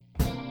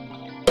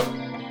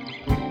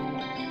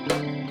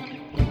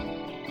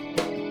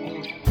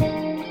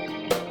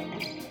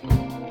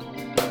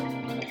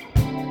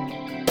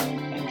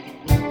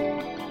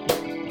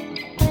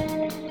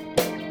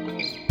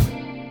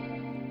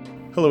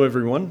Hello,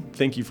 everyone.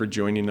 Thank you for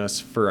joining us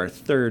for our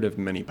third of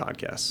many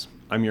podcasts.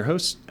 I'm your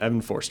host,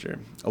 Evan Forster,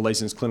 a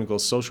licensed clinical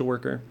social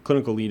worker,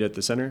 clinical lead at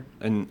the center,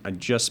 and I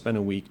just spent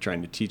a week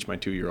trying to teach my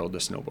 2-year-old to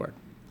snowboard.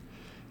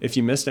 If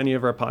you missed any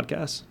of our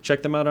podcasts,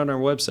 check them out on our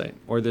website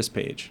or this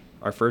page.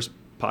 Our first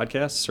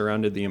podcast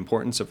surrounded the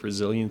importance of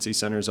resiliency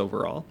centers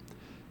overall,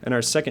 and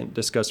our second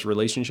discussed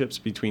relationships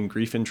between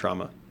grief and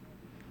trauma.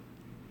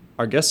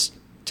 Our guest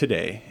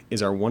today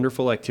is our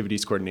wonderful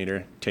activities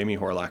coordinator, Tammy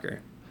Horlacher.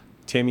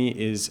 Tammy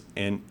is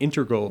an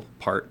integral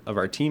part of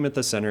our team at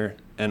the center,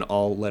 and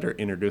I'll let her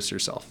introduce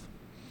herself.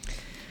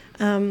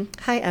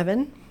 Hi,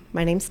 Evan.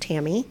 My name's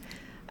Tammy.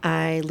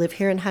 I live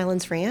here in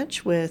Highlands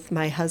Ranch with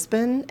my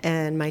husband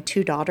and my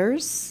 2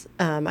 daughters.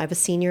 I have a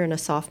senior and a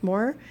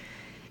sophomore,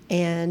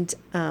 and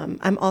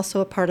I'm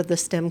also a part of the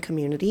STEM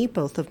community.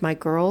 Both of my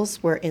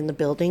girls were in the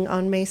building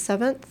on May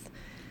 7th.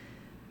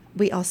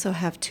 We also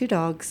have 2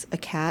 dogs, a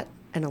cat,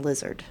 and a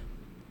lizard.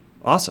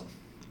 Awesome.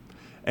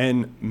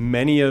 And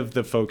many of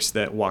the folks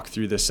that walk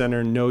through the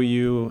center know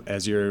you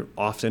as you're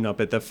often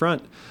up at the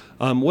front.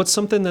 What's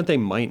something that they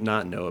might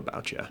not know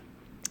about you?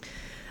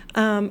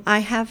 I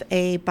have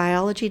a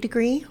biology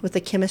degree with a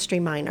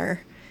chemistry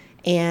minor.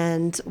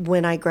 And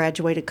when I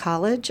graduated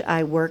college,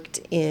 I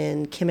worked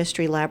in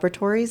chemistry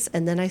laboratories,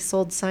 and then I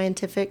sold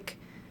scientific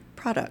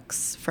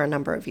products for a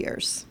number of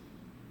years.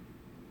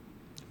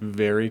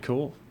 Very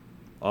cool.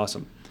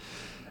 Awesome.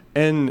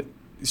 And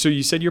so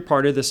you said you're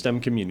part of the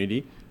STEM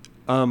community.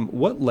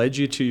 What led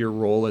you to your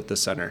role at the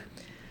center?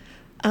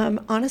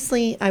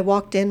 Honestly, I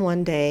walked in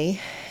one day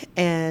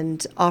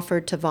and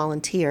offered to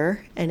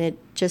volunteer, and it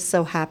just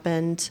so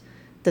happened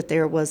that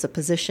there was a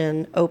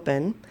position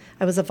open.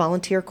 I was a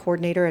volunteer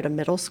coordinator at a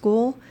middle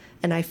school,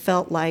 and I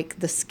felt like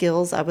the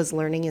skills I was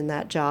learning in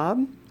that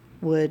job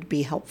would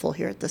be helpful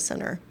here at the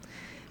center.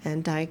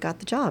 And I got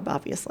the job,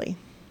 obviously.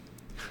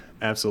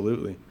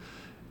 Absolutely.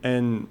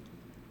 And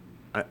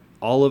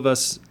all of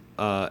us,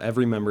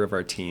 every member of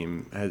our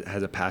team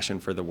has a passion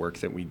for the work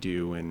that we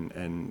do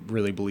and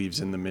really believes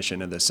in the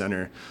mission of the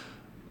center.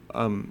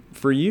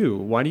 For you,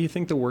 why do you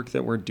think the work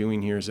that we're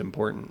doing here is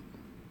important?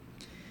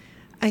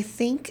 I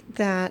think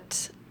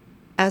that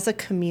as a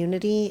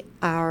community,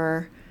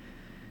 our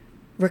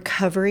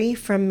recovery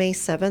from May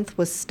 7th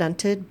was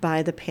stunted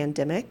by the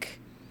pandemic.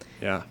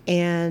 Yeah.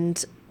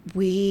 And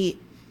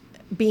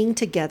being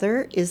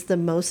together is the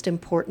most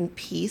important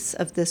piece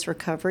of this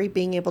recovery,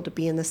 being able to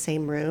be in the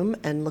same room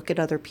and look at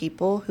other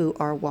people who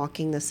are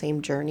walking the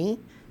same journey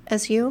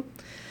as you.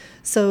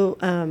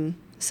 So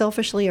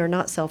selfishly or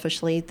not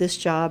selfishly, this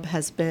job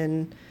has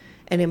been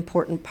an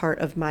important part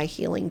of my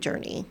healing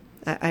journey.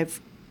 I've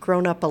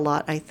grown up a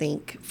lot, I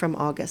think, from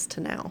August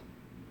to now.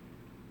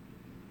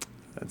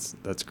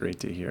 That's great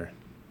to hear.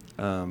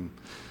 And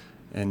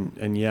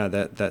yeah,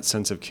 that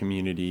sense of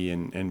community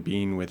and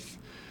being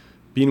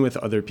with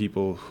other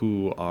people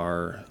who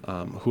are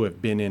who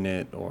have been in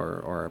it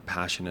or are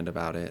passionate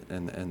about it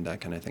and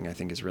that kind of thing, I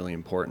think is really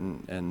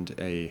important, and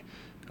a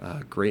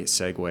great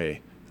segue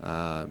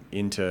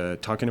into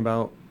talking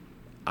about,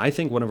 I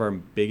think, one of our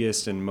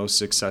biggest and most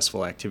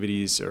successful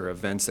activities or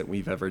events that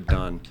we've ever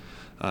done.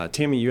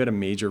 Tammy, you had a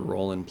major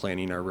role in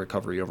planning our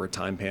Recovery Over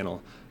Time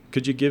panel.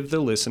 Could you give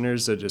the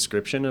listeners a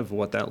description of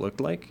what that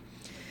looked like?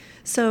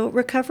 So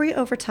Recovery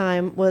Over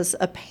Time was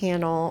a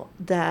panel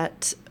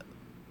that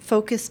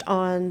focused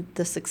on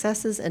the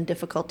successes and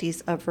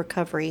difficulties of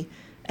recovery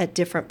at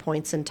different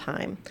points in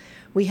time.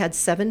 We had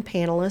 7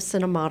 panelists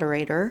and a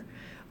moderator.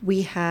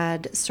 We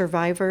had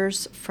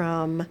survivors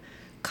from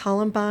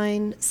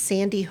Columbine,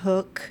 Sandy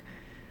Hook,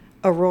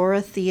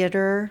 Aurora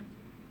Theater,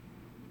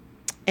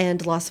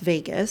 and Las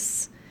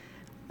Vegas.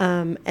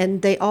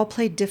 And they all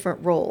played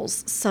different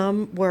roles.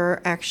 Some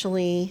were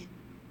actually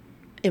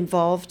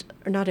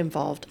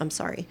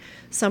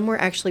Some were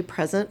actually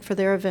present for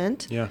their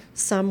event. Yeah.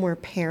 Some were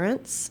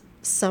parents.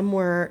 Some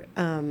were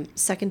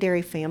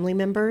secondary family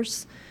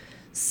members.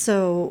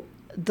 So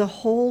the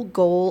whole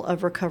goal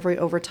of Recovery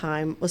Over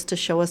Time was to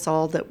show us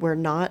all that we're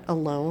not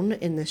alone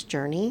in this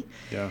journey.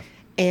 Yeah.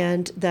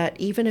 And that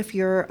even if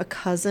you're a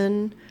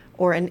cousin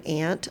or an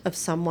aunt of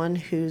someone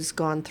who's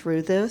gone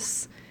through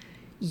this,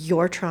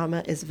 your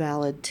trauma is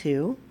valid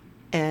too,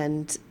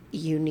 and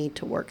you need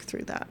to work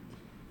through that.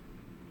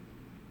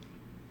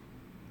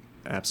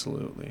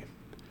 Absolutely.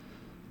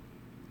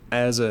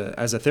 As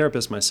a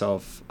therapist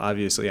myself,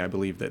 obviously, I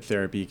believe that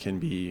therapy can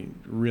be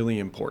really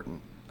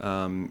important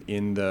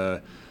in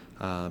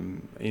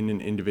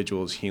an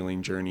individual's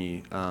healing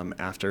journey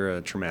after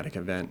a traumatic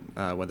event,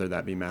 whether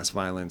that be mass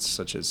violence,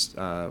 such as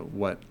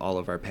what all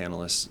of our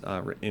panelists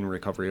in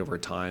Recovery Over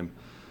Time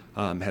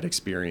had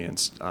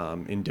experienced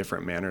in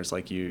different manners,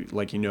 like you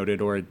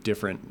noted, or a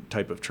different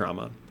type of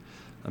trauma.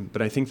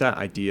 But I think that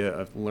idea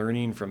of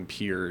learning from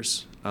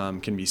peers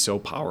can be so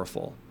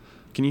powerful.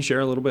 Can you share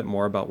a little bit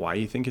more about why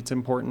you think it's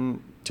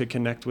important to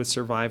connect with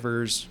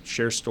survivors,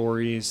 share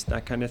stories,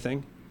 that kind of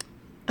thing?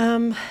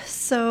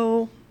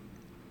 So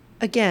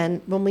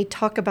again, when we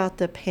talk about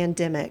the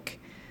pandemic,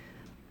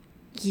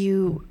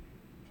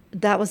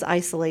 that was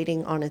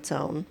isolating on its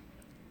own.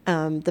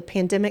 The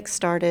pandemic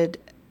started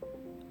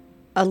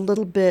a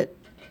little bit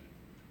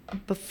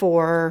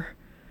before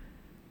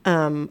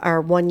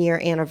our 1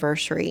 year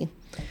anniversary.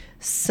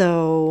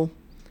 So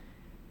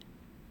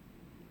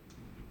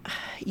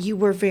you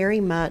were very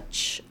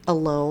much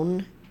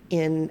alone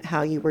in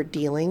how you were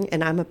dealing.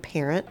 And I'm a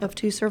parent of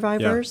two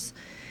survivors.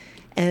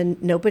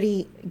 And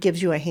nobody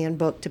gives you a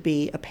handbook to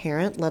be a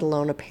parent, let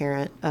alone a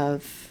parent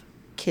of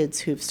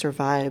kids who've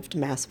survived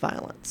mass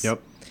violence.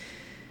 Yep.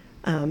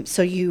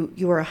 So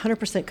you are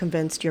 100%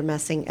 convinced you're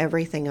messing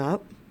everything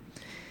up.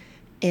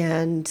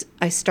 And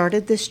I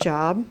started this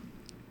job,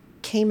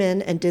 came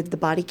in and did the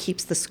Body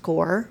Keeps the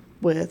Score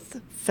with,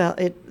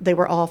 they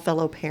were all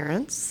fellow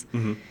parents.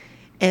 Mm-hmm.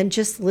 And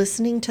just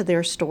listening to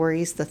their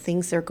stories, the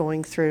things they're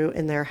going through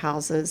in their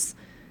houses,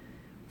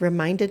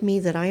 reminded me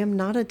that I am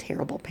not a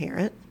terrible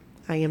parent.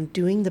 I am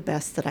doing the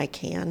best that I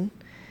can.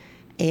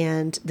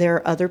 And there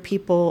are other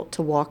people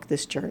to walk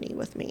this journey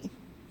with me.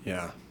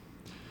 Yeah.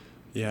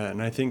 Yeah.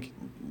 And I think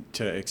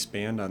to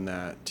expand on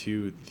that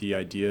too, the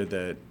idea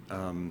that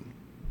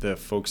the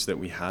folks that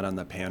we had on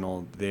the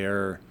panel,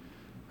 the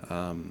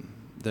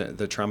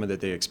trauma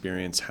that they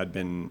experienced had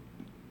been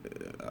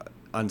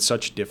on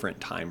such different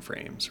time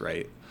frames,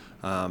 right?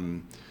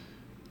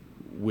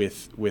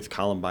 With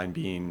Columbine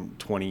being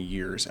 20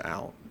 years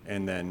out,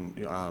 and then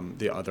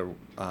the other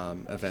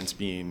events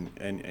being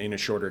in a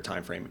shorter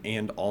time frame,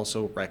 and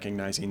also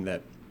recognizing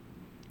that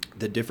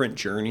the different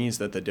journeys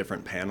that the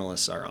different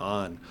panelists are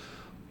on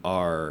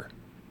are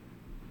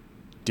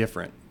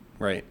different,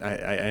 right?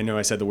 I know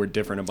I said the word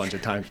different a bunch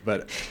of times,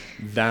 but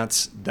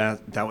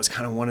that was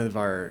kind of one of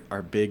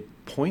our big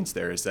points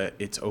there, is that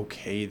it's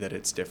okay that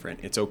it's different.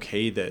 It's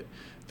okay that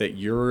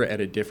you're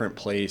at a different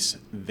place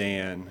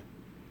than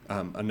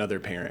another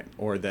parent,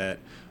 or that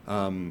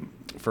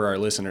for our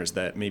listeners,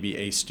 that maybe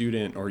a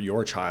student or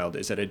your child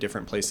is at a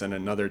different place than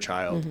another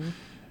child. Mm-hmm.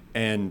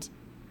 And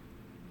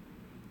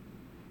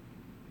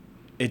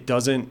it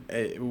doesn't,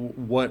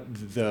 what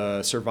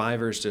the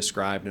survivors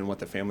described and what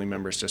the family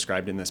members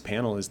described in this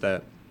panel is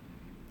that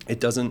it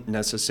doesn't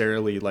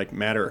necessarily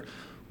matter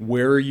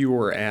where you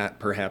were at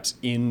perhaps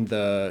in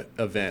the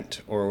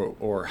event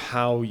or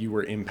how you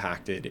were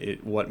impacted.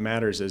 What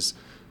matters is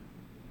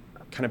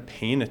kind of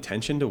paying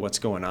attention to what's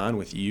going on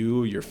with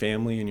you, your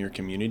family, and your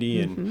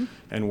community, mm-hmm.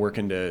 and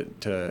working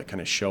to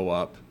kind of show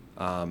up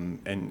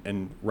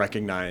and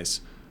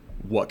recognize,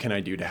 what can I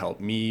do to help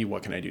me?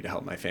 What can I do to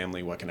help my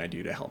family? What can I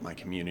do to help my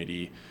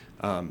community?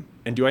 And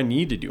do I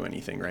need to do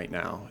anything right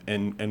now?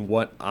 And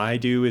what I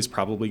do is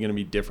probably going to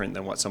be different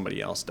than what somebody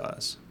else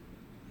does.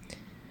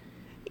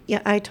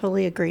 Yeah, I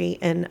totally agree.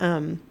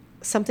 And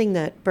something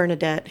that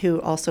Bernadette, who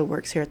also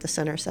works here at the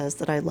center, says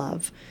that I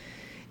love: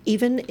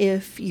 even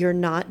if you're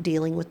not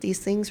dealing with these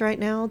things right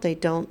now, they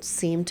don't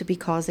seem to be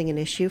causing an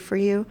issue for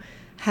you,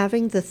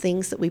 having the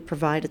things that we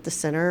provide at the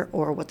center,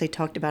 or what they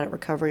talked about at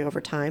Recovery Over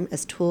Time,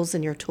 as tools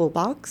in your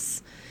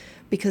toolbox,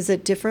 because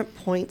at different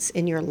points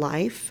in your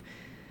life,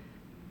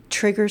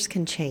 triggers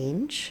can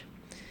change.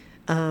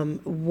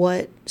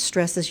 What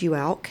stresses you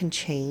out can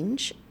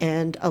change,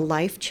 and a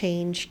life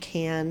change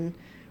can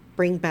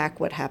bring back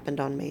what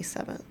happened on May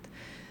 7th.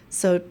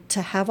 So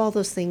to have all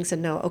those things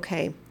and know,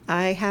 okay,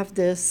 I have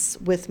this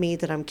with me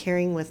that I'm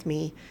carrying with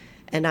me,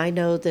 and I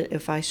know that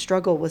if I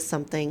struggle with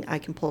something, I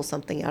can pull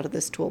something out of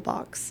this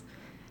toolbox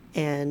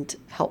and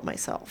help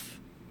myself.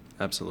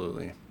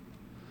 Absolutely.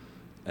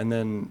 And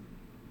then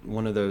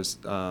one of those,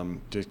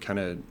 to kind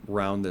of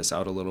round this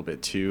out a little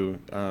bit too,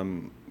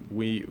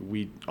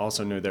 we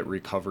also know that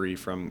recovery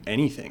from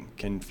anything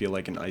can feel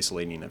like an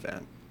isolating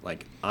event.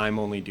 Like, I'm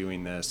only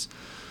doing this.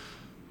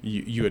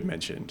 You had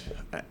mentioned,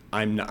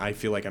 I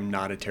feel like I'm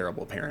not a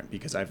terrible parent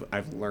because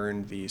I've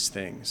learned these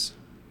things.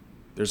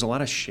 There's a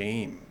lot of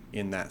shame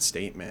in that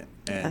statement.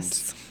 And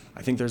yes.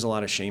 I think there's a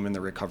lot of shame in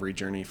the recovery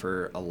journey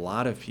for a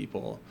lot of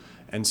people.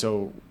 And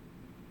so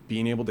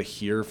being able to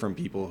hear from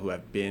people who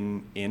have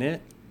been in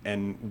it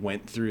and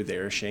went through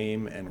their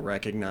shame and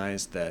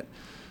recognize that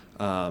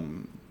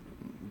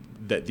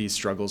that these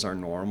struggles are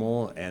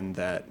normal, and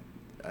that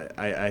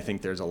I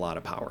think there's a lot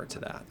of power to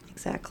that.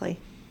 Exactly.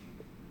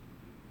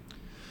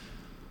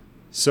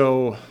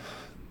 So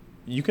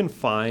you can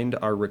find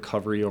our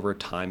Recovery Over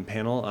Time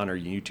panel on our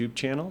YouTube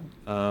channel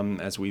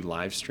as we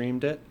live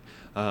streamed it.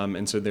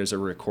 And so there's a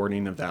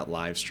recording of that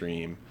live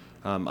stream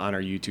on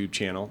our YouTube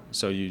channel.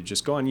 So you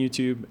just go on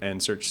YouTube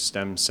and search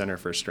STEM Center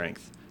for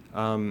Strength.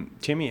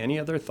 Tammy, any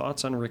other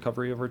thoughts on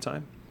Recovery Over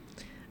Time?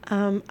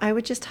 I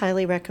would just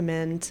highly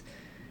recommend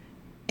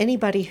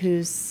anybody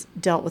who's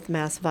dealt with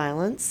mass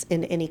violence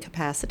in any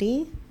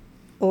capacity,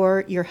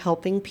 or you're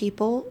helping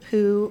people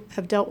who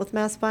have dealt with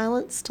mass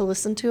violence, to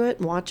listen to it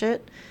and watch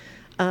it.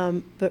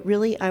 But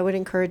really, I would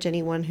encourage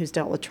anyone who's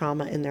dealt with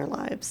trauma in their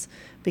lives,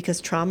 because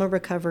trauma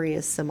recovery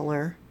is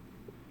similar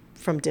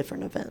from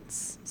different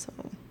events. So.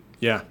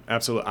 Yeah,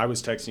 absolutely. I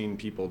was texting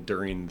people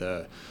during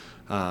the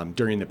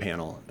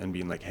panel and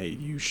being like, "Hey,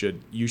 you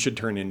should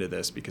turn into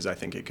this because I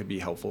think it could be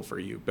helpful for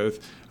you." Both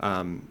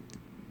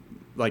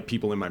like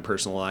people in my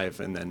personal life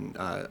and then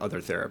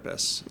other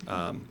therapists.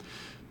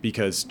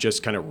 because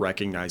just kind of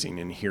recognizing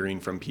and hearing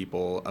from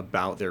people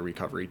about their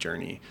recovery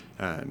journey,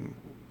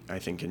 I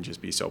think can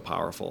just be so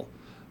powerful.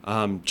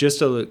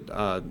 Just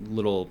a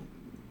little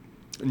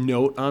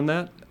note on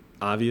that.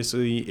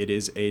 Obviously, it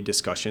is a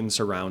discussion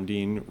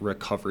surrounding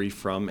recovery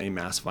from a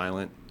mass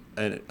violent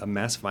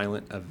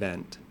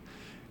event.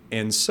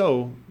 And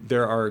so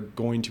there are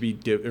going to be,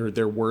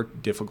 there were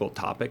difficult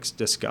topics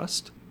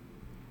discussed.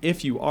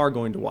 If you are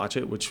going to watch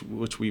it,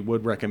 which we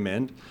would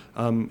recommend,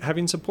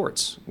 having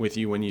supports with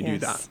you when you do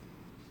that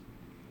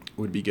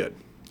would be good.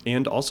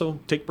 And also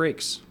take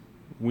breaks.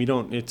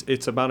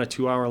 It's about a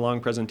 2-hour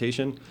long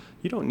presentation.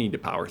 You don't need to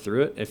power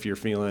through it. If you're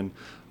feeling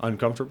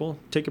uncomfortable,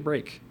 take a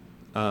break.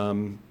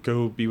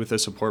 Go be with a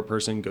support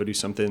person, go do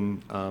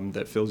something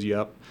that fills you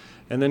up,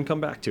 and then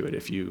come back to it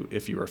if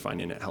you are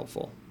finding it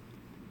helpful.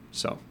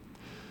 So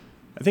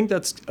I think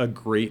that's a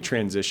great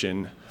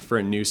transition for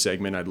a new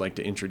segment I'd like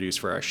to introduce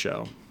for our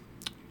show.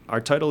 Our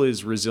title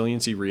is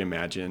Resiliency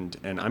Reimagined,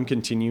 and I'm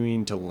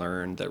continuing to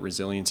learn that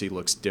resiliency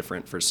looks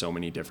different for so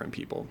many different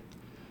people.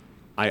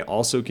 I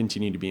also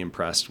continue to be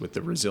impressed with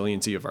the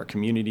resiliency of our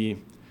community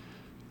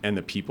and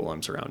the people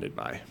I'm surrounded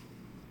by.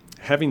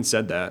 Having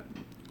said that,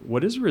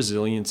 what does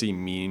resiliency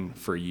mean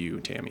for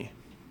you, Tammy?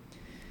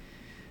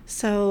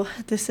 So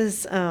this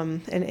is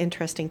an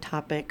interesting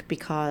topic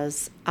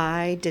because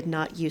I did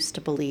not used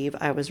to believe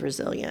I was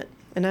resilient.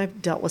 And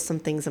I've dealt with some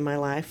things in my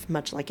life,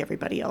 much like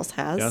everybody else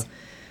has. Yeah.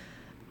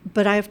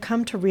 But I've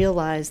come to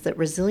realize that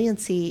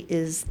resiliency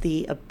is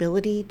the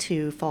ability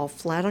to fall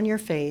flat on your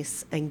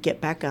face and get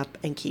back up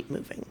and keep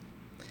moving.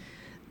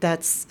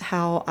 That's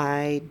how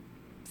I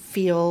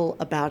feel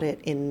about it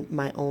in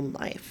my own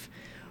life.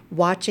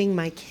 Watching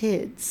my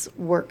kids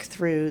work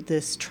through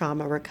this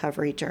trauma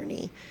recovery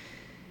journey.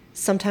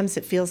 Sometimes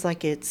it feels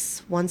like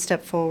it's one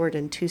step forward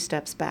and 2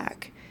 steps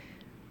back.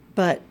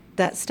 But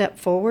that step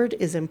forward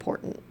is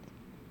important,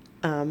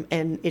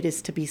 and it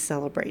is to be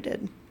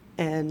celebrated.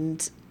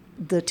 And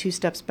the 2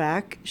 steps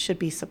back should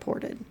be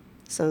supported.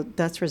 So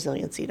that's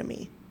resiliency to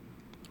me.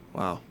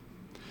 Wow.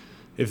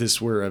 If this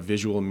were a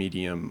visual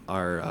medium,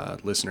 our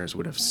listeners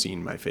would have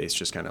seen my face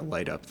just kind of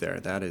light up there.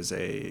 That's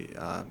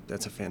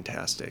a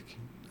fantastic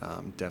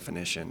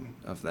definition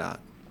of that.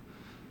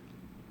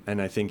 And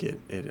I think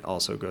it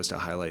also goes to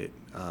highlight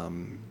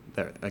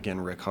that, again,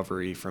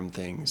 recovery from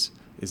things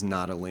is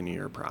not a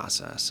linear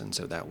process. And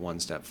so that 1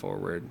 step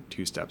forward,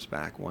 2 steps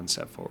back, 1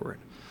 step forward.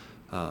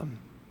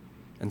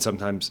 And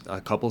sometimes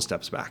a couple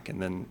steps back,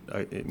 and then,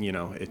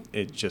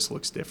 it just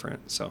looks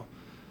different. So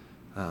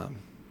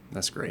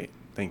that's great.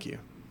 Thank you.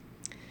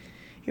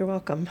 You're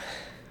welcome.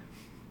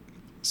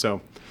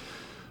 So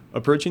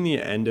approaching the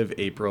end of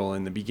April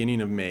and the beginning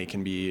of May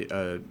can be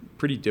a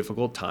pretty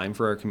difficult time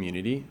for our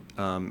community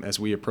as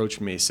we approach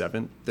May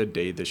 7th, the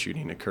day the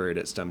shooting occurred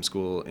at STEM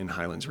School in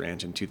Highlands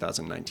Ranch in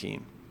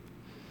 2019,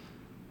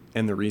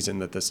 and the reason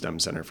that the STEM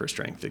Center for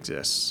Strength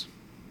exists.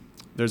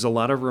 There's a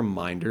lot of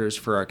reminders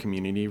for our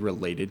community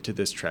related to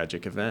this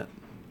tragic event.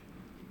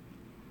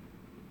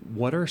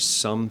 What are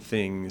some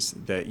things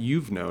that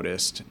you've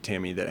noticed,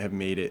 Tammy, that have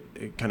made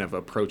it kind of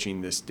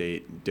approaching this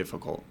date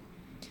difficult?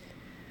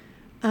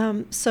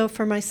 So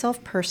for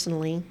myself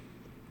personally,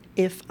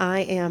 if I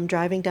am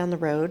driving down the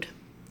road,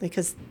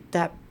 because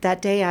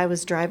that day I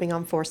was driving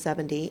on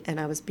 470 and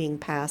I was being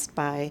passed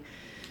by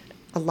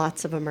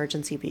lots of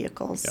emergency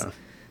vehicles. Yeah.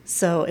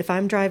 So if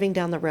I'm driving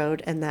down the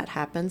road and that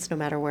happens, no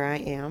matter where I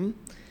am,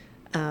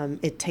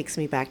 it takes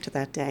me back to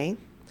that day.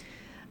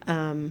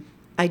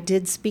 I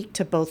did speak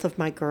to both of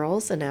my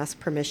girls and ask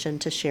permission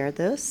to share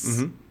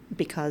this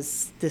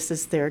because this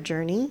is their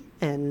journey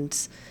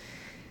and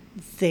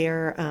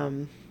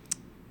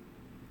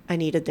I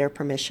needed their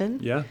permission.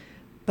 Yeah.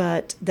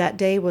 But that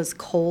day was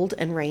cold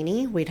and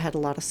rainy. We'd had a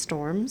lot of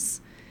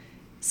storms.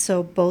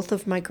 So both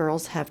of my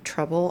girls have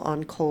trouble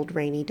on cold,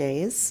 rainy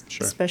days,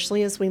 Sure.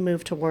 especially as we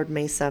move toward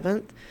May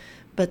 7th.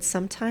 But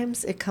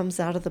sometimes it comes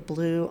out of the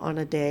blue on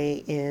a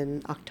day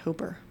in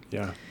October.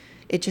 Yeah.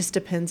 It just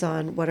depends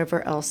on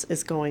whatever else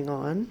is going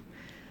on.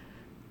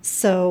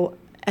 So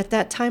at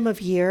that time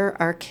of year,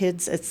 our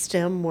kids at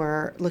STEM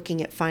were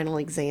looking at final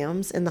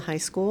exams in the high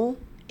school,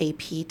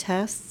 AP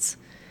tests,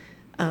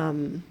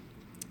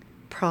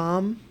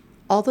 prom,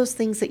 all those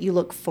things that you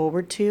look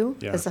forward to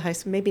as a high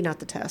school, maybe not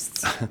the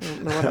tests. I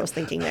don't know what I was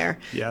thinking there.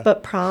 Yeah.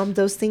 But prom,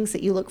 those things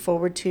that you look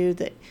forward to,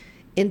 the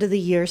end of the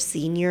year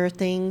senior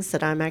things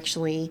that I'm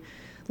actually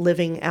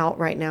living out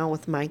right now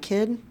with my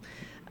kid,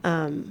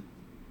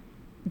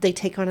 they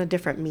take on a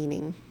different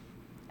meaning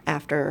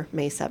after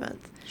May 7th.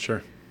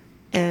 Sure.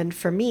 And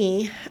for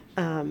me,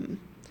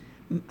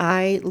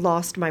 I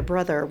lost my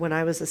brother when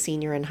I was a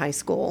senior in high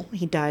school.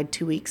 He died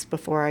 2 weeks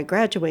before I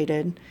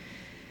graduated.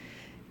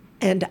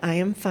 And I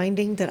am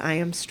finding that I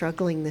am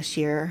struggling this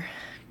year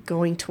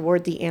going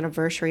toward the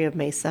anniversary of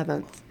May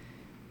 7th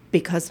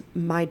because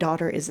my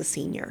daughter is a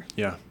senior.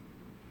 Yeah.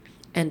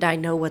 And I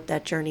know what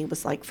that journey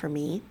was like for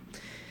me.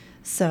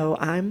 So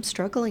I'm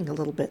struggling a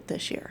little bit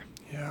this year.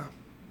 Yeah.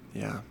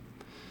 Yeah.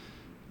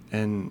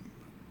 And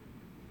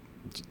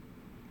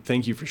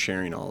thank you for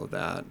sharing all of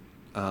that.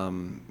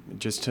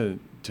 Just to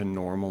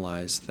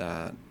normalize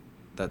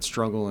that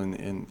struggle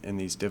and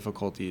these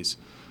difficulties.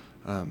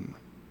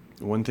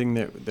 One thing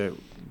that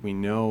we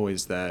know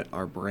is that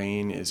our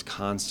brain is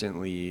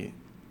constantly,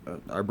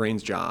 our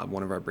brain's job,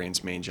 one of our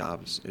brain's main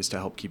jobs is to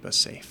help keep us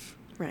safe.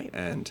 Right.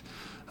 And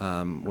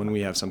when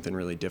we have something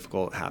really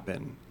difficult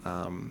happen,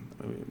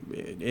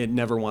 it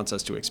never wants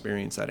us to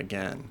experience that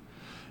again.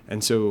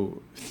 And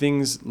so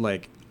things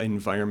like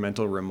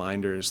environmental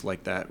reminders,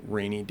 like that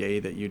rainy day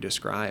that you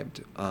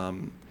described,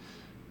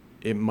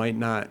 it might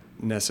not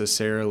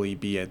necessarily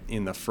be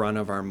in the front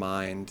of our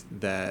mind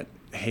that,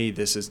 hey,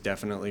 this is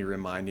definitely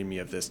reminding me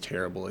of this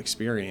terrible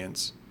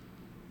experience.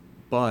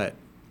 But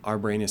our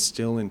brain is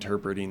still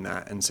interpreting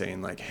that and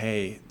saying like,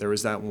 hey, there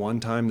was that one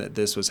time that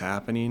this was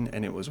happening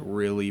and it was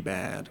really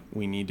bad.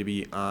 We need to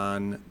be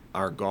on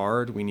our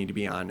guard. We need to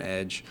be on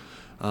edge.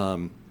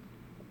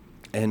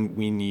 And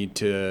we need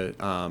to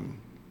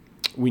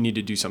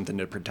do something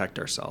to protect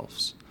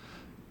ourselves.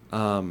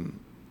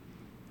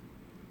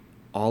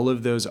 All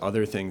of those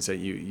other things that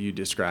you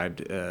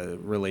described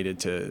related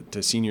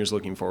to seniors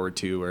looking forward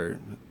to, or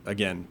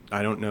again,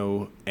 I don't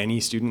know any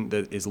student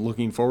that is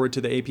looking forward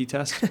to the AP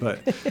test,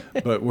 but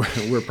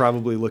we're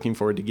probably looking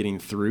forward to getting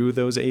through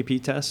those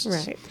AP tests.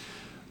 Right.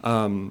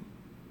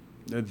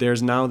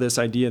 There's now this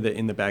idea that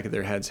in the back of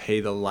their heads, hey,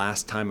 the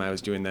last time I was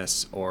doing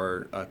this,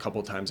 or a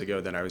couple times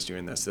ago that I was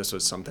doing this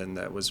was something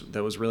that was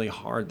really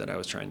hard that I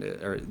was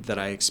that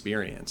I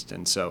experienced.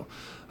 And so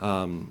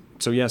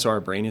our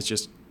brain is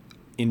just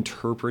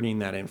interpreting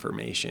that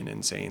information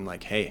and saying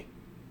like, hey,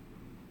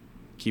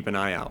 keep an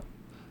eye out.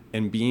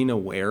 And being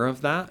aware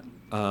of that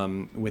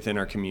within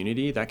our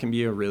community, that can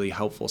be a really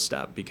helpful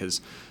step,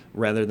 because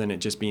rather than it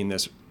just being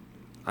this,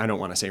 I don't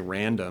want to say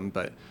random,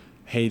 but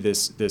hey,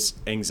 this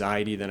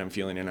anxiety that I'm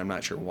feeling and I'm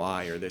not sure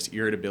why, or this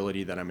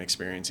irritability that I'm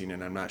experiencing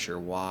and I'm not sure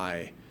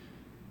why,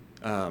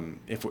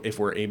 if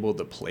we're able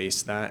to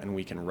place that and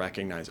we can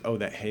recognize, oh,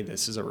 that, hey,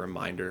 this is a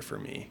reminder for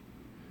me,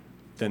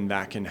 then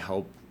that can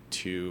help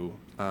to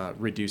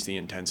reduce the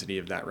intensity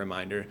of that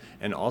reminder,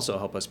 and also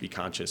help us be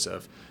conscious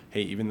of,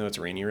 hey, even though it's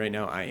rainy right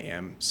now, I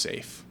am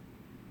safe.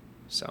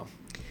 So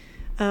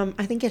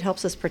I think it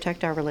helps us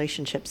protect our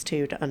relationships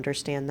too, to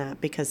understand that,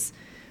 because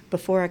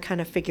before I kind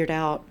of figured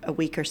out a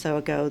week or so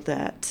ago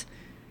that,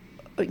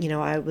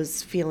 I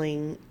was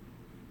feeling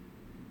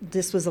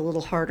this was a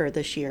little harder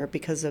this year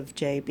because of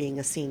Jay being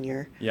a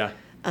senior. Yeah.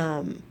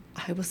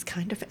 I was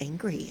kind of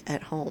angry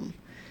at home.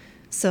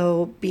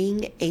 So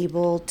being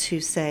able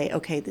to say,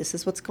 okay, this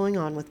is what's going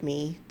on with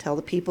me, tell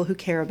the people who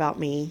care about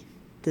me,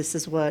 this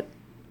is what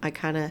I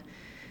kind of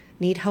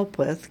need help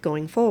with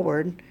going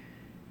forward,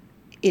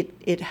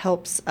 it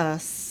helps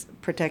us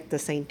protect the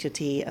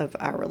sanctity of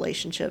our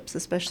relationships,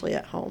 especially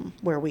at home,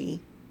 where we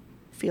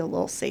feel a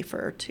little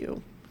safer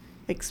to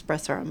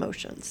express our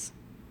emotions.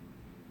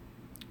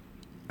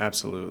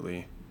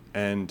 Absolutely.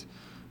 And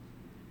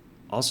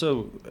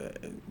also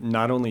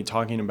not only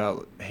talking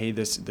about, hey,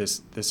 this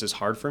is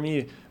hard for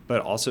me,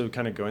 but also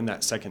kind of going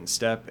that second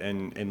step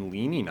and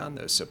leaning on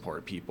those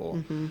support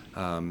people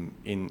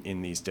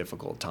in these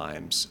difficult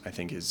times, I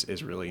think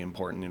is really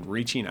important, and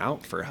reaching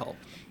out for help.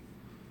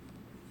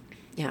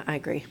 Yeah, I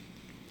agree.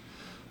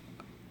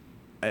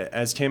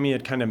 As Tammy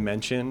had kind of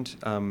mentioned,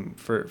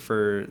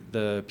 for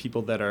the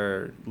people that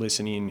are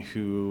listening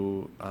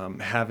who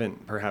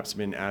haven't perhaps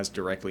been as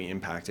directly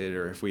impacted,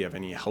 or if we have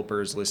any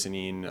helpers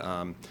listening,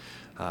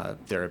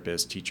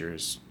 therapists,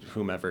 teachers,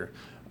 whomever,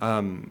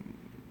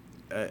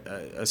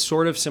 a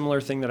sort of similar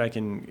thing that I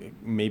can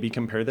maybe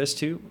compare this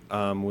to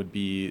would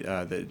be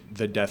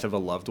the death of a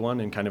loved one,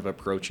 and kind of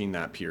approaching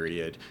that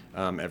period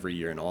every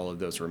year, and all of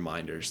those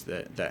reminders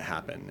that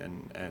happen.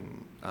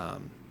 And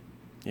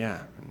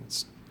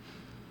it's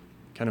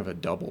kind of a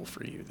double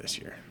for you this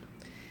year.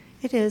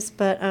 It is,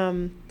 but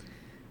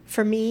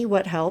for me,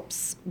 what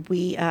helps,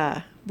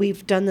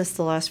 we've done this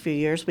the last few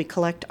years. We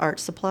collect art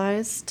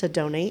supplies to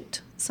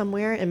donate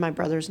somewhere in my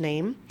brother's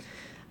name.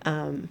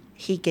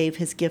 He gave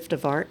his gift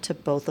of art to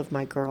both of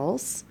my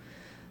girls.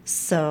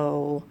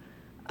 So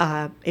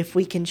if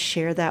we can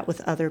share that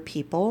with other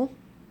people,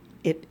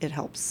 it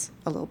helps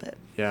a little bit.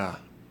 Yeah.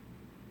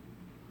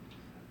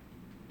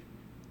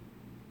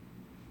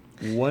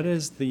 What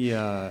is the,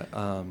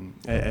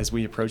 as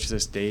we approach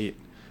this date,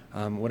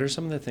 what are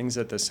some of the things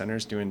that the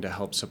center's doing to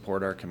help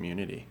support our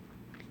community?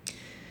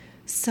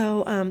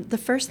 So the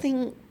first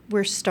thing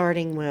we're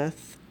starting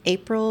with,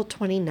 April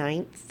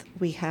 29th,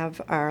 we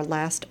have our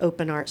last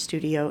open art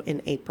studio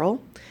in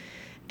April,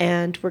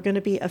 and we're going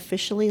to be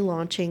officially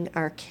launching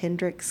our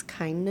Kendrick's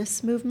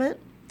Kindness movement.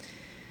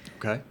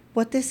 Okay.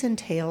 What this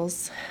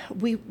entails,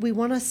 we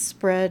want to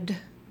spread.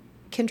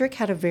 Kendrick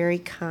had a very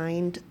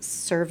kind,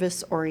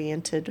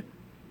 service-oriented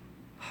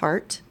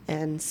heart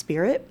and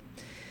spirit.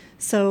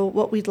 So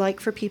what we'd like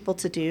for people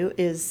to do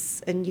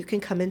is, and you can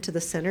come into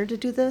the center to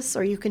do this,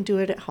 or you can do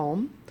it at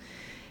home,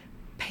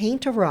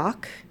 paint a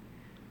rock,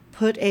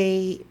 put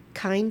a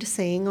kind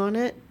saying on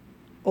it,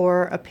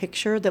 or a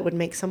picture that would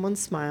make someone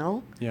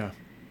smile. Yeah.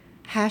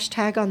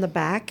 Hashtag on the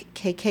back,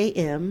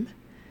 KKM.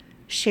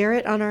 share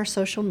it on our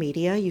social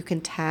media. You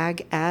can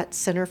tag at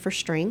Center for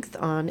Strength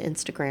on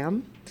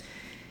Instagram,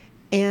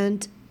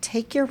 and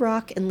take your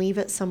rock and leave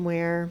it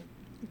somewhere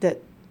that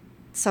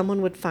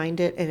someone would find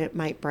it and it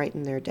might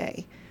brighten their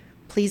day.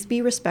 Please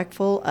be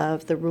respectful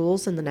of the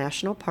rules in the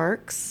national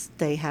parks.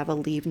 They have a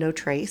leave no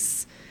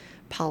trace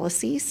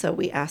policy, so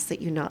we ask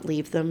that you not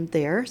leave them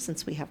there,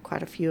 since we have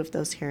quite a few of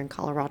those here in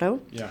Colorado.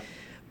 Yeah.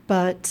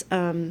 But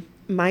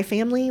my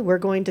family, we're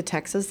going to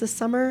Texas this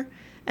summer,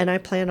 and I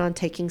plan on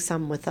taking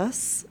some with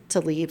us to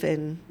leave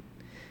in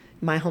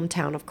my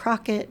hometown of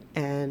Crockett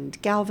and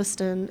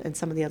Galveston and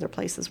some of the other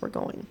places we're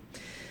going.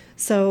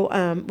 So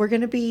we're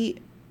going to be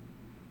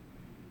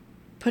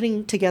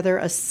putting together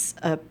a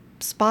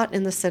spot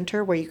in the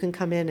center where you can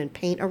come in and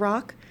paint a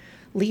rock,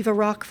 leave a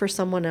rock for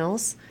someone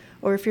else,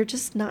 or if you're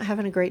just not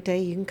having a great day,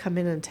 you can come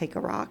in and take a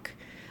rock.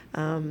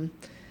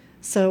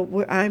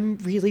 So I'm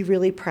really,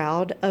 really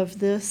proud of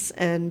this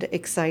and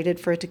excited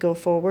for it to go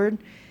forward.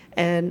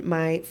 And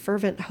my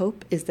fervent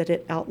hope is that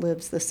it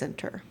outlives the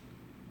center.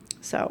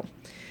 So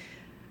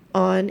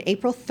on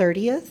April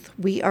 30th,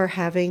 we are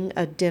having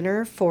a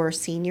dinner for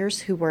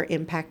seniors who were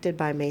impacted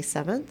by May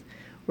 7th.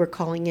 We're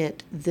calling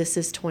it This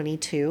is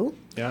 22.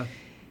 Yeah.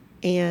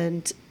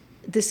 And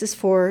this is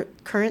for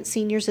current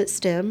seniors at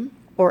STEM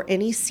or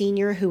any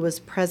senior who was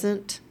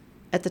present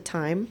at the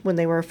time when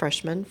they were a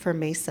freshman for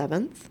May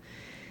 7th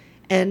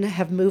and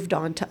have moved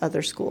on to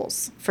other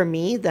schools. For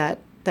me, that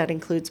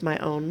includes my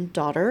own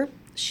daughter.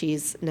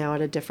 She's now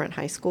at a different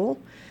high school.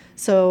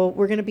 So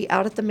we're going to be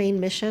out at the main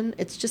mission.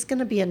 It's just going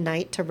to be a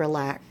night to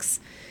relax.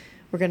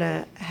 We're going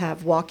to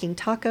have walking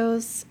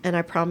tacos, and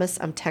I promise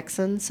I'm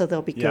Texan, so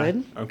they'll be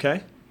good.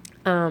 Okay.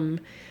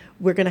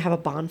 We're going to have a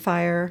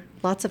bonfire,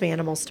 lots of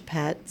animals to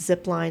pet,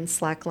 zip line,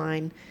 slack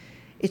line.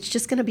 It's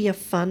just going to be a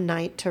fun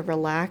night to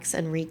relax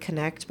and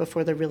reconnect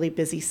before the really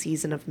busy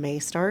season of May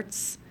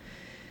starts.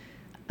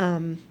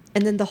 And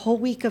then the whole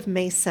week of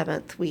May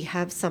 7th, we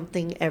have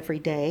something every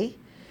day.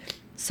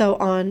 So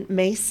on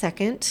May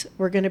 2nd,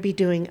 we're going to be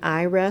doing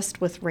iRest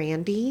with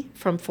Randy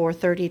from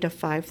 4:30 to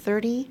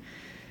 5:30.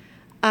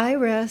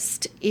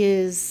 iRest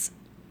is,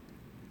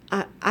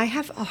 I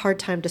have a hard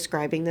time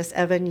describing this.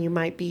 Evan, you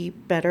might be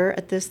better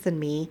at this than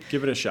me.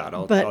 Give it a shot.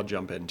 I'll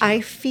jump into I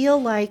it. feel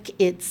like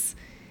it's,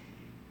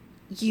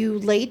 you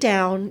lay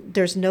down,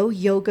 there's no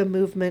yoga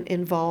movement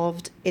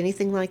involved,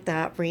 anything like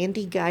that.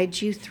 Randy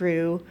guides you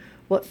through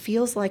what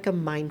feels like a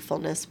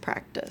mindfulness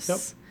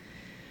practice.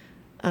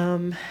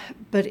 Yep.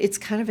 But it's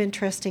kind of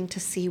interesting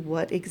to see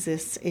what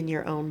exists in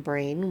your own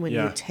brain when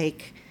you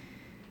take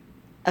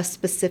a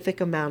specific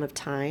amount of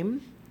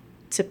time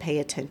to pay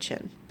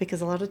attention,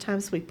 because a lot of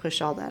times we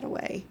push all that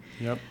away.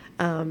 Yep.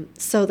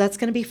 So that's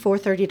going to be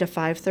 4:30 to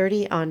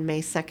 5:30 on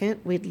May 2nd.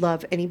 We'd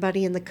love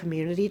anybody in the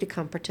community to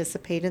come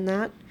participate in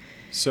that.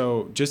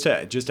 So just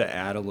to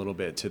add a little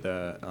bit to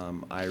the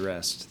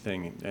iRest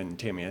thing, and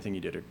Tammy, I think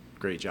you did a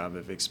great job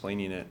of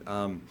explaining it.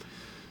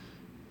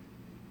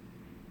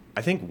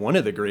 I think one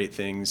of the great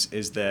things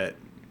is that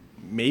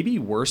maybe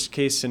worst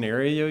case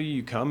scenario,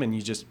 you come and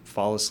you just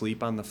fall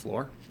asleep on the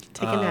floor.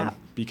 Take a nap.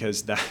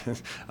 Because that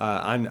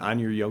on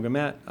your yoga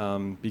mat,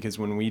 because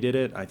when we did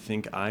it, I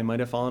think I might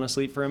have fallen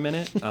asleep for a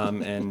minute,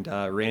 and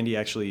Randy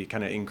actually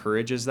kind of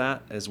encourages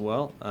that as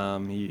well.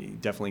 He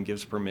definitely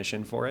gives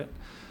permission for it.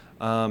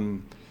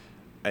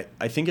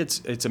 I think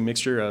it's a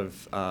mixture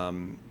of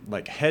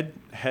like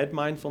head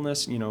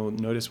mindfulness,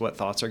 notice what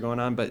thoughts are going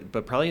on,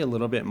 but probably a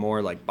little bit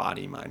more like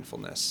body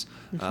mindfulness.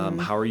 Mm-hmm.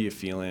 How are you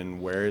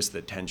feeling? Where is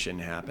the tension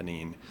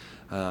happening?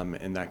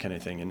 And that kind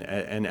of thing.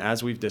 And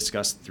as we've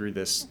discussed through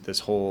this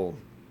whole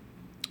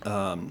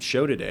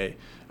show today,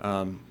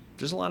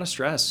 there's a lot of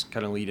stress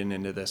kind of leading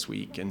into this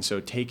week. And so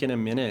taking a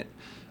minute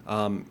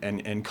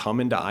and come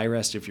into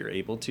iRest if you're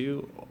able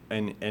to,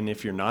 and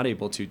if you're not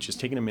able to, just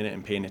taking a minute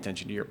and paying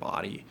attention to your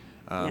body,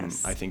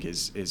 Yes. I think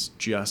is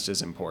just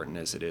as important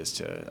as it is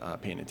to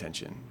paying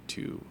attention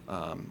to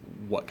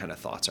what kind of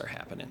thoughts are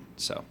happening.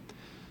 So,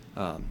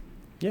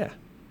 yeah.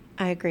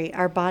 I agree.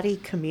 Our body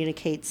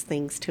communicates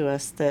things to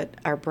us that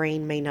our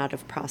brain may not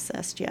have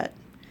processed yet.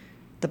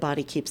 The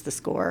body keeps the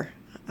score.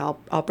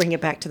 I'll bring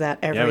it back to that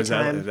every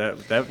time.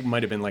 That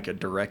might have been like a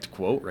direct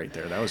quote right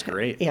there. That was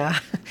great. Yeah.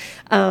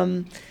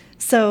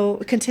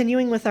 So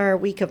continuing with our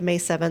week of May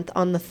 7th,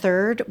 on the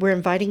 3rd, we're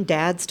inviting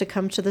dads to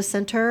come to the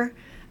center.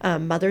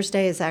 Mother's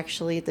Day is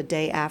actually the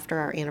day after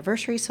our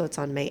anniversary, so it's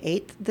on May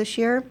 8th this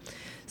year.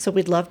 So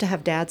we'd love to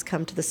have dads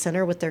come to the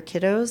center with their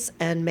kiddos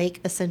and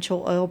make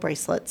essential oil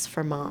bracelets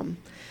for mom.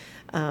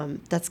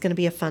 That's going to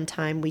be a fun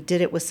time. We did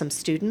it with some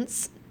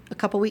students a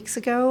couple weeks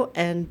ago,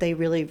 and they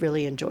really,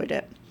 really enjoyed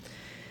it.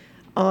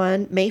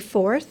 On May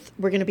 4th,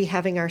 we're going to be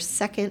having our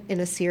second in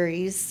a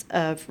series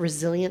of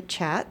resilient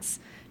chats.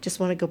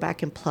 Just want to go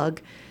back and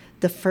plug.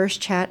 The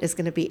first chat is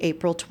going to be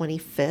April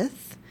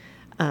 25th.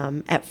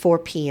 At 4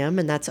 p.m.,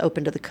 and that's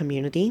open to the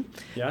community.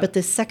 Yeah. But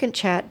the second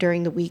chat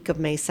during the week of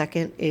May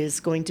 2nd is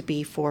going to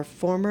be for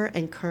former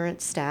and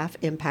current staff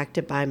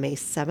impacted by May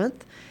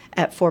 7th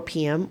at 4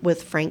 p.m.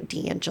 with Frank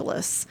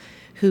DeAngelis,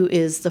 who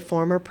is the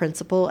former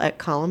principal at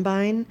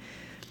Columbine.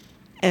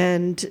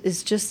 and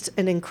is just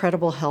an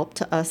incredible help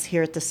to us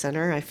here at the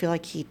center. I feel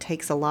like he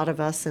takes a lot of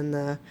us in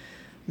the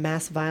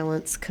mass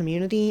violence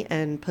community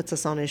and puts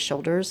us on his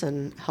shoulders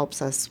and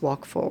helps us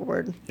walk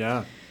forward.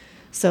 Yeah.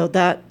 So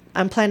that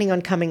I'm planning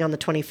on coming on the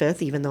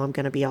 25th, even though I'm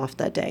going to be off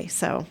that day.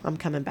 So I'm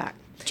coming back.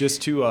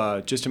 Just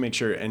to make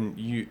sure, and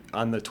you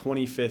on the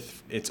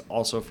 25th, it's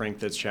also Frank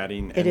that's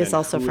chatting. It is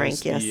also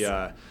Frank, yes.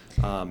 The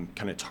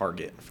kind of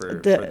target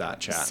for that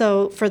chat.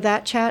 So for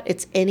that chat,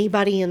 it's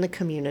anybody in the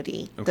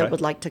community Okay. that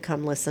would like to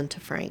come listen to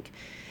Frank.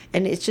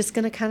 And it's just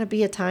going to kind of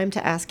be a time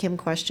to ask him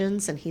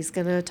questions, and he's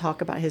going to talk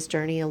about his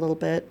journey a little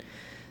bit.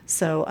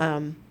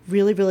 So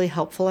really, really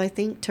helpful, I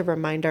think, to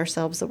remind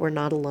ourselves that we're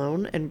not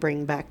alone and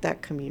bring back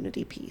that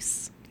community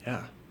piece.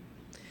 Yeah.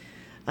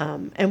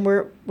 And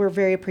we're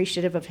very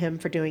appreciative of him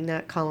for doing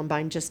that.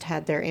 Columbine just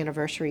had their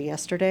anniversary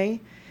yesterday,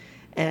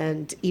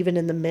 and even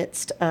in the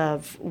midst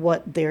of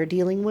what they're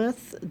dealing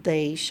with,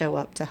 they show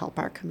up to help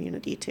our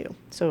community too.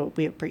 So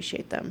we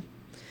appreciate them.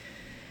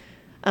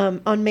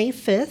 On May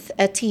 5th,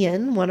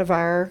 Etienne, one of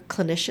our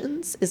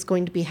clinicians, is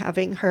going to be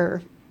having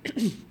her,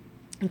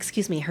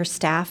 her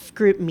staff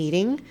group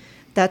meeting.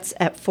 That's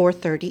at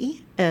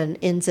 4:30 and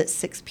ends at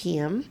 6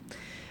 p.m.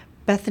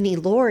 Bethany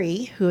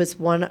Laurie, who is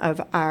one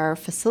of our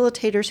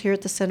facilitators here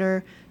at the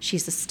center,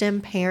 she's a STEM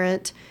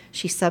parent.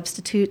 She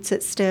substitutes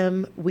at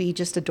STEM. We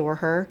just adore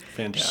her.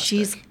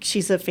 Fantastic.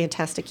 She's a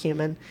fantastic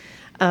human.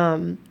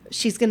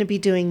 She's going to be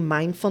doing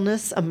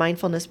a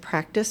mindfulness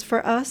practice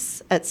for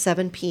us at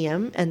 7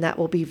 p.m., and that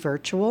will be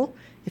virtual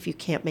if you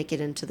can't make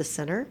it into the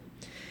center.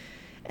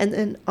 And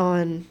then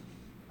on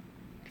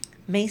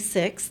May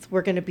 6th,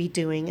 we're going to be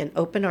doing an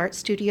open art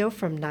studio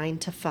from 9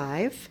 to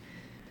 5.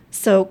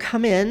 So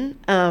come in.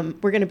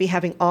 We're going to be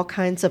having all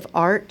kinds of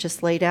art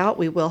just laid out.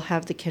 We will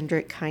have the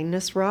Kendrick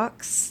Kindness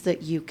rocks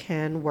that you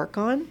can work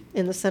on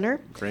in the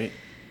center. Great.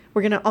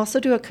 We're going to also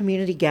do a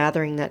community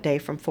gathering that day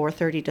from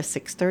 4:30 to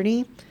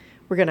 6:30.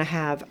 We're going to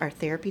have our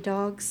therapy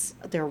dogs.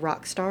 They're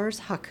rock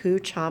stars, Haku,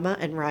 Chama,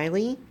 and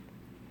Riley.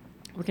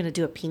 We're going to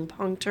do a ping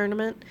pong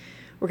tournament.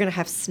 We're going to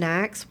have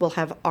snacks. We'll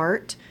have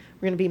art.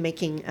 We're going to be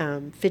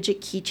making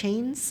fidget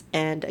keychains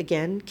and,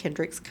 again,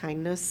 Kendrick's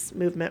Kindness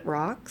Movement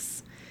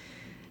rocks.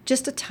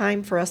 Just a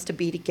time for us to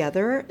be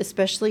together,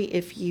 especially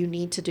if you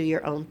need to do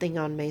your own thing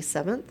on May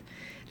 7th.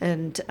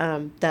 And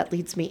that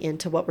leads me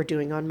into what we're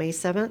doing on May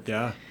 7th.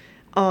 Yeah.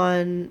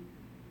 On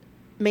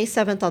May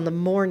 7th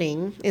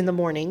in the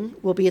morning,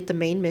 we'll be at the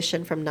main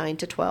mission from 9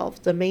 to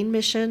 12. The main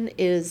mission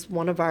is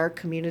one of our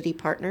community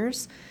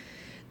partners.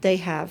 They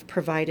have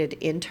provided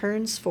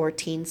interns for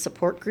teen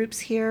support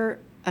groups here,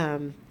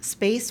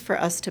 space for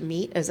us to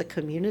meet as a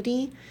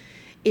community.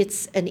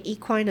 It's an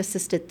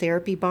equine-assisted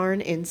therapy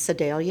barn in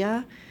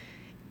Sedalia.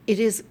 It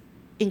is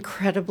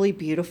incredibly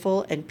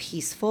beautiful and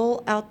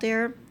peaceful out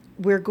there.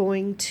 We're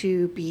going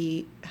to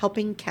be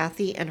helping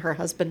Kathy and her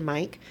husband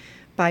Mike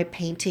by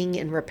painting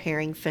and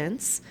repairing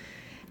fence.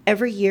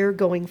 Every year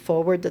going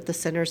forward that the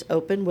center's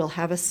open, we'll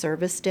have a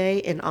service day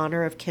in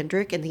honor of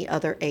Kendrick and the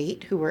other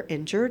 8 who were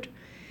injured.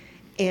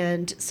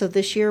 And so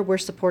this year we're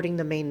supporting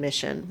the main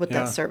mission with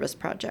that service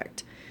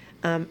project.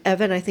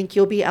 Evan, I think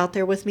you'll be out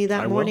there with me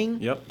that morning.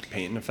 Will. Yep,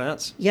 painting a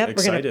fence. Yep,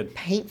 Excited. We're going to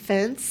paint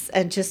fence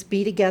and just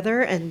be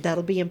together, and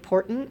that'll be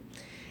important.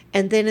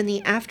 And then in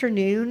the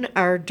afternoon,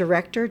 our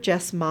director,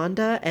 Jess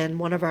Monda, and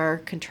one of our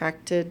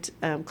contracted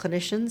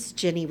clinicians,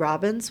 Jenny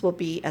Robbins, will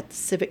be at the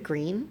Civic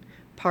Green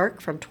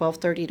Park from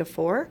 12:30 to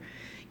 4.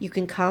 You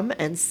can come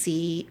and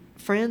see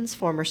friends,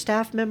 former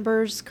staff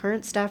members,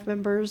 current staff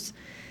members,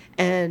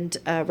 and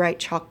write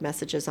chalk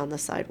messages on the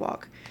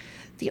sidewalk.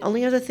 The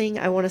only other thing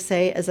I want to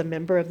say as a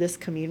member of this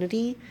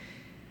community,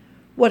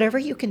 whatever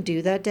you can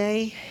do that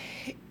day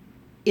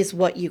is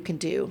what you can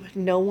do.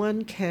 No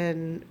one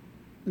can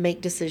make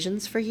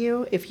decisions for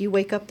you. If you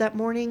wake up that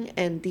morning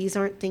and these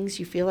aren't things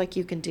you feel like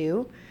you can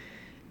do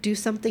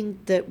something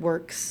that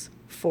works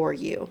for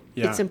you.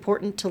 Yeah. It's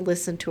important to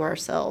listen to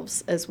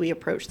ourselves as we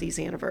approach these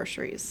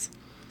anniversaries.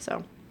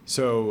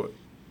 So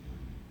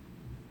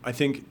I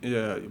think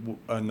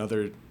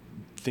another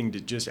thing to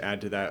just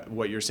add to that,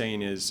 what you're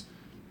saying is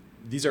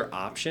these are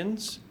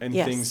options and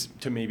things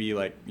to maybe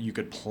like you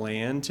could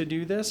plan to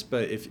do this,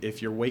 but if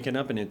you're waking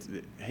up and it's,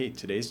 hey,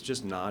 today's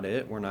just not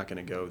it, we're not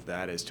going to go,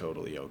 that is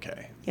totally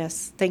okay.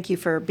 Yes. Thank you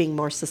for being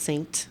more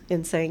succinct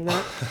in saying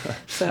that.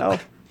 So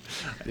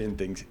I didn't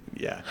think,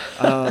 yeah.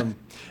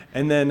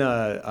 And then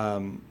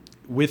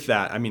with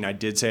that, I mean, I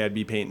did say I'd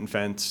be painting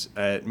fence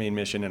at main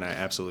mission, and I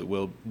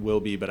absolutely will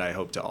be, but I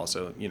hope to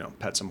also,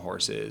 pet some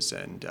horses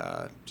and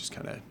just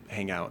kind of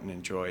hang out and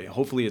enjoy.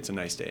 Hopefully it's a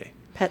nice day.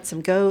 Pet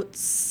some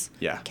goats.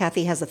 Yeah.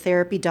 Kathy has a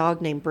therapy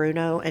dog named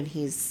Bruno, and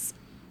he's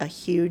a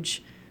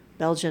huge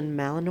Belgian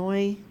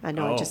Malinois. I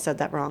know I just said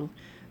that wrong.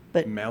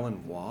 But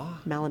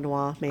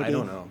Malinois, maybe. I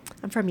don't know.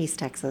 I'm from East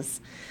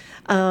Texas.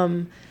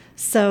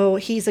 So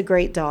he's a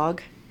great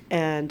dog,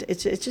 and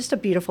it's just a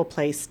beautiful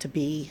place to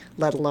be,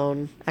 let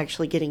alone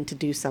actually getting to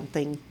do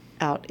something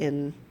out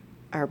in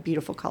our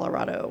beautiful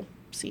Colorado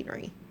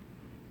scenery.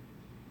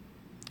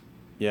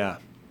 Yeah.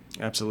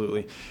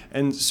 Absolutely.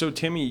 And so,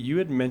 Tammy, you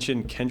had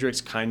mentioned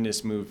Kendrick's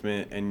kindness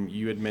movement, and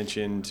you had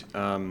mentioned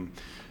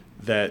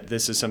that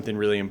this is something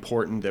really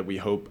important that we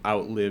hope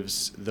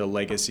outlives the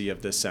legacy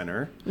of the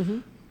center.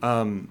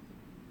 Mm-hmm.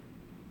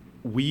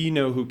 We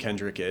know who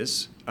Kendrick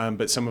is,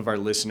 but some of our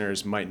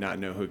listeners might not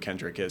know who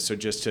Kendrick is. So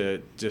just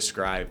to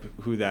describe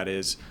who that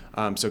is.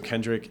 So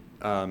Kendrick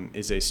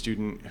is a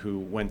student who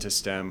went to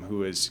STEM who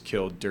was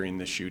killed during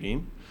the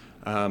shooting.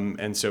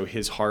 And so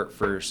his heart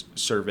for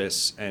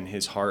service and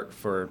his heart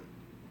for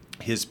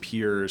his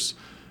peers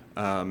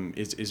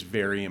is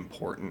very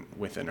important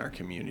within our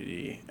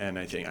community. And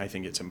I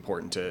think it's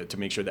important to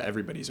make sure that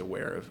everybody's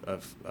aware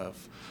of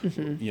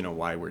Mm-hmm.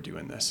 why we're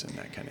doing this and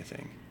that kind of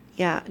thing.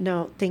 Yeah,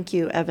 no, thank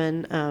you,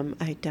 Evan.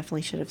 I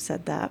definitely should have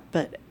said that.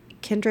 But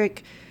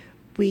Kendrick,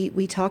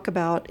 we talk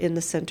about in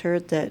the center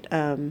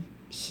that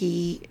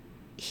he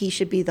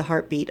should be the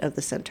heartbeat of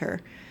the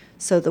center.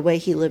 So the way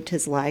he lived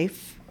his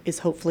life is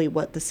hopefully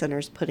what the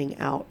center's putting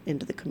out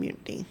into the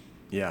community.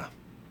 Yeah.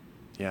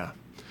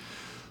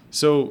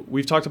 So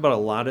we've talked about a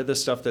lot of the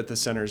stuff that the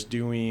center's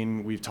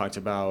doing. We've talked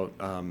about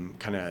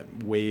kind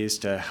of ways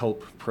to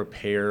help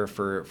prepare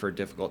for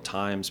difficult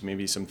times,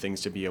 maybe some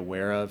things to be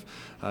aware of.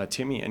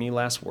 Timmy, any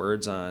last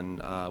words on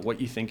what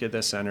you think of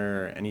the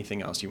center or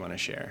anything else you want to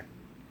share?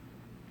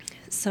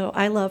 So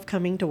I love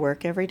coming to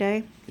work every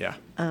day. Yeah.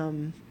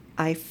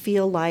 I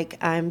feel like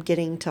I'm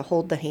getting to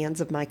hold the hands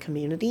of my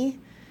community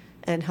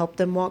and help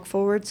them walk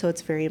forward, so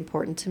it's very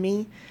important to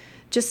me.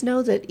 Just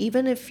know that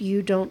even if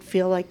you don't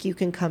feel like you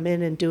can come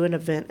in and do an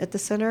event at the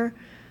center,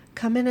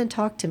 come in and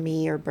talk to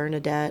me or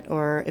Bernadette,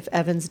 or if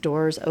Evan's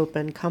door's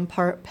open, come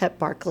pet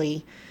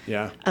Barkley.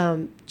 Yeah.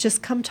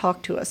 Just come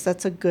talk to us.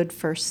 That's a good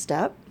first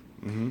step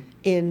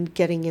in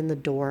getting in the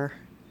door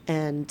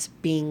and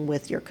being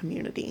with your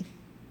community.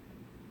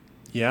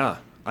 Yeah.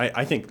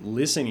 I think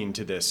listening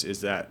to this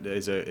is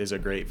a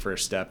great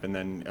first step, and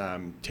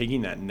then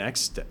taking that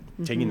next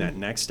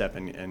step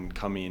and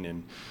coming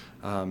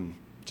and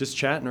just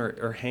chatting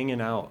or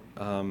hanging out.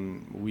 I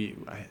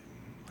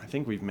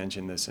think we've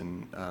mentioned this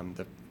in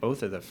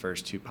both of the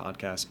first two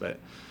podcasts, but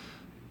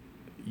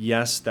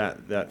yes,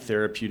 that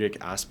therapeutic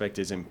aspect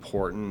is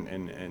important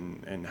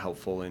and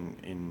helpful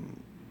in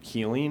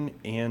healing,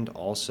 and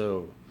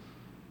also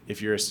if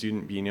you're a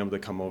student, being able to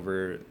come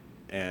over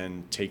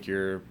and take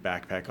your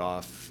backpack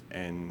off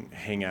and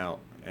hang out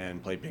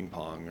and play ping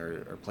pong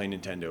or play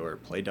Nintendo or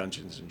play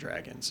Dungeons and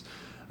Dragons.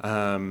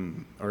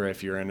 Or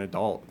if you're an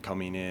adult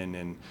coming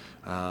in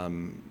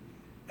and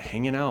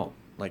hanging out,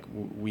 like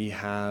we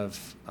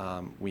have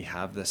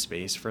the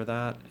space for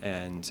that,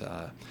 and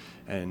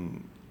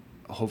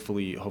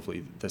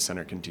hopefully the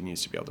center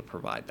continues to be able to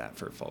provide that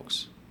for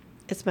folks.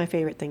 It's my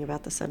favorite thing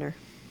about the center.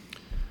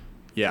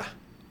 Yeah,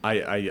 I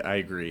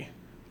agree.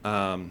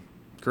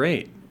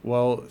 Great.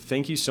 Well,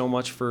 thank you so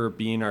much for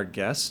being our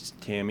guest,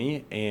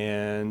 Tammy,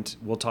 and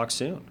we'll talk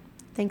soon.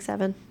 Thanks,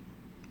 Evan.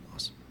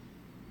 Awesome.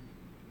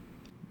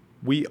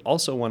 We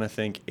also want to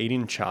thank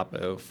Aiden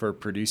Chapo for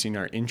producing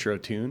our intro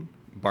tune,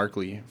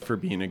 Barkley for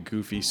being a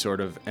goofy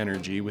sort of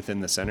energy within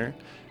the center,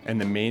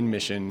 and the main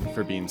mission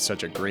for being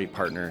such a great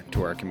partner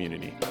to our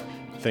community.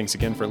 Thanks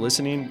again for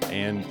listening,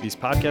 and these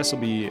podcasts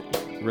will be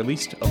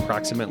released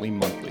approximately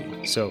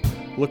monthly, so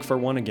look for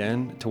one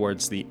again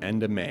towards the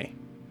end of May.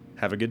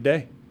 Have a good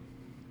day.